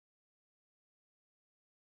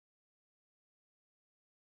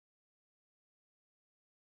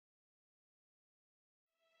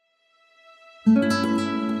Hello!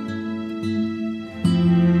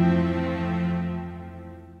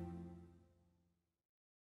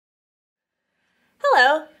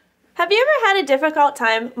 Have you ever had a difficult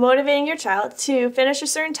time motivating your child to finish a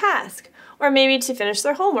certain task, or maybe to finish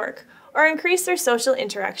their homework, or increase their social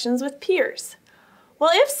interactions with peers?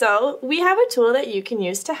 Well, if so, we have a tool that you can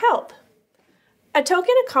use to help. A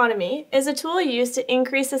token economy is a tool used to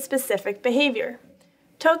increase a specific behavior.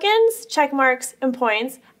 Tokens, check marks, and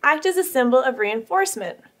points act as a symbol of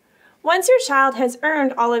reinforcement. Once your child has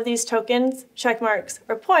earned all of these tokens, check marks,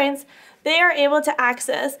 or points, they are able to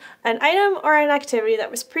access an item or an activity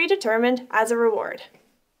that was predetermined as a reward.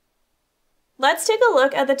 Let's take a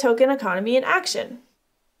look at the token economy in action.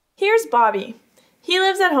 Here's Bobby. He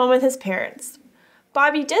lives at home with his parents.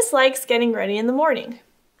 Bobby dislikes getting ready in the morning.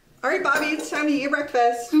 All right, Bobby, it's time to eat your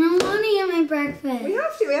breakfast. I don't want to eat my breakfast. We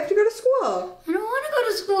have to go to school. I don't want to go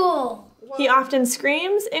to school. He often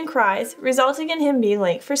screams and cries, resulting in him being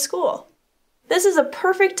late for school. This is a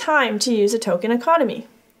perfect time to use a token economy.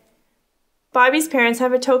 Bobby's parents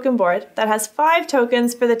have a token board that has 5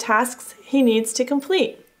 tokens for the tasks he needs to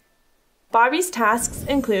complete. Bobby's tasks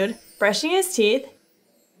include brushing his teeth,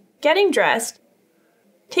 getting dressed,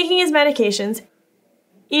 taking his medications,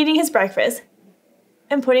 eating his breakfast,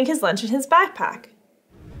 and putting his lunch in his backpack.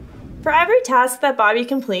 For every task that Bobby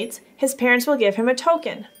completes, his parents will give him a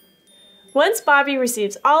token. Once Bobby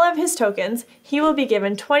receives all of his tokens, he will be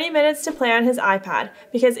given 20 minutes to play on his iPad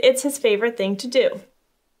because it's his favorite thing to do.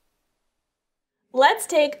 Let's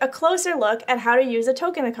take a closer look at how to use a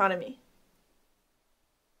token economy.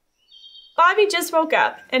 Bobby just woke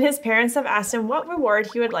up, and his parents have asked him what reward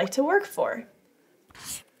he would like to work for.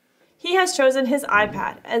 He has chosen his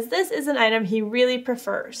iPad, as this is an item he really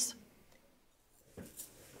prefers.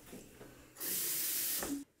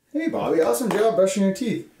 Hey Bobby, awesome job brushing your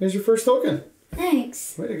teeth. Here's your first token.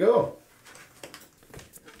 Thanks. Way to go.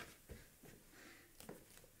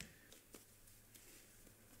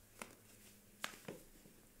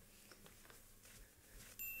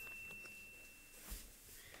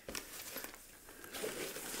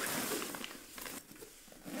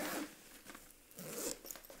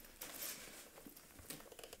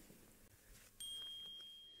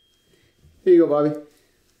 Here you go, Bobby.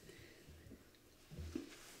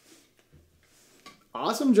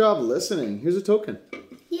 Awesome job listening. Here's a token.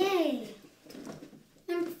 Yay.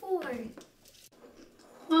 Number 4.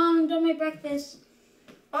 Mom, I'm done my breakfast.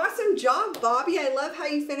 Awesome job, Bobby. I love how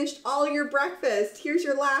you finished all your breakfast. Here's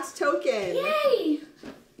your last token. Yay.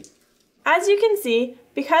 As you can see,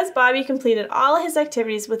 because Bobby completed all his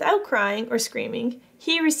activities without crying or screaming,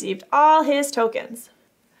 he received all his tokens.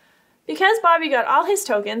 Because Bobby got all his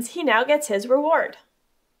tokens, he now gets his reward.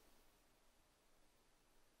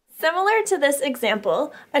 Similar to this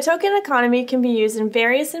example, a token economy can be used in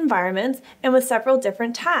various environments and with several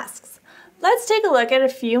different tasks. Let's take a look at a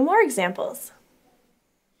few more examples.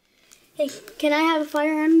 Hey, can I have a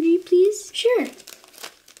fire emoji, please? Sure.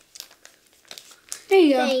 There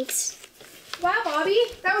you go. Thanks. Wow, Bobby,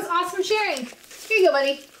 that was awesome sharing. Here you go,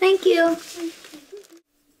 buddy. Thank you.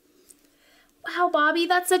 Wow, Bobby,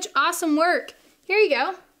 that's such awesome work. Here you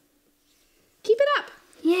go. Keep it up.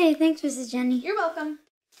 Yay, thanks, Mrs. Jenny. You're welcome.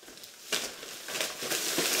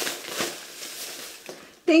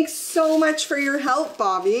 Thanks so much for your help,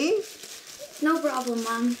 Bobby. No problem,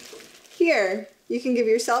 Mom. Here, you can give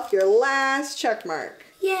yourself your last check mark.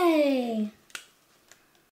 Yay.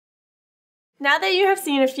 Now that you have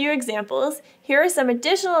seen a few examples, here are some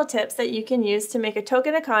additional tips that you can use to make a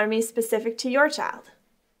token economy specific to your child.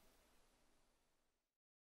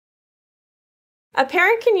 A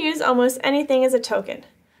parent can use almost anything as a token.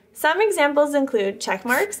 Some examples include check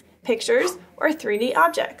marks, pictures, or 3D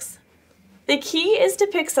objects. The key is to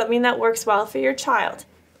pick something that works well for your child.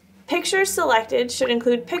 Pictures selected should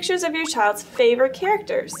include pictures of your child's favorite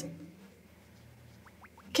characters.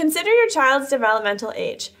 Consider your child's developmental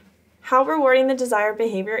age, how rewarding the desired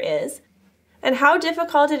behavior is, and how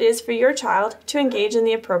difficult it is for your child to engage in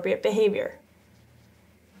the appropriate behavior.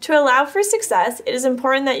 To allow for success, it is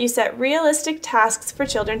important that you set realistic tasks for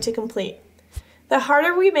children to complete. The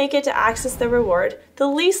harder we make it to access the reward, the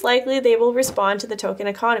least likely they will respond to the token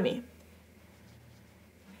economy.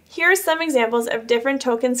 Here are some examples of different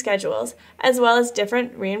token schedules, as well as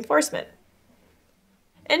different reinforcement.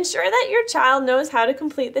 Ensure that your child knows how to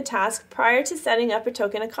complete the task prior to setting up a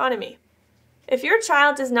token economy. If your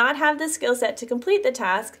child does not have the skill set to complete the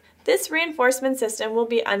task, this reinforcement system will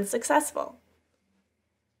be unsuccessful.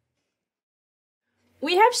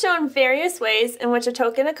 We have shown various ways in which a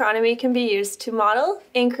token economy can be used to model,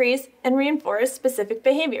 increase, and reinforce specific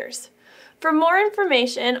behaviors. For more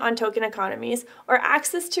information on token economies or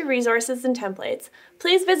access to resources and templates,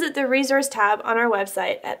 please visit the Resource tab on our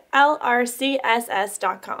website at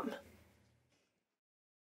lrcss.com.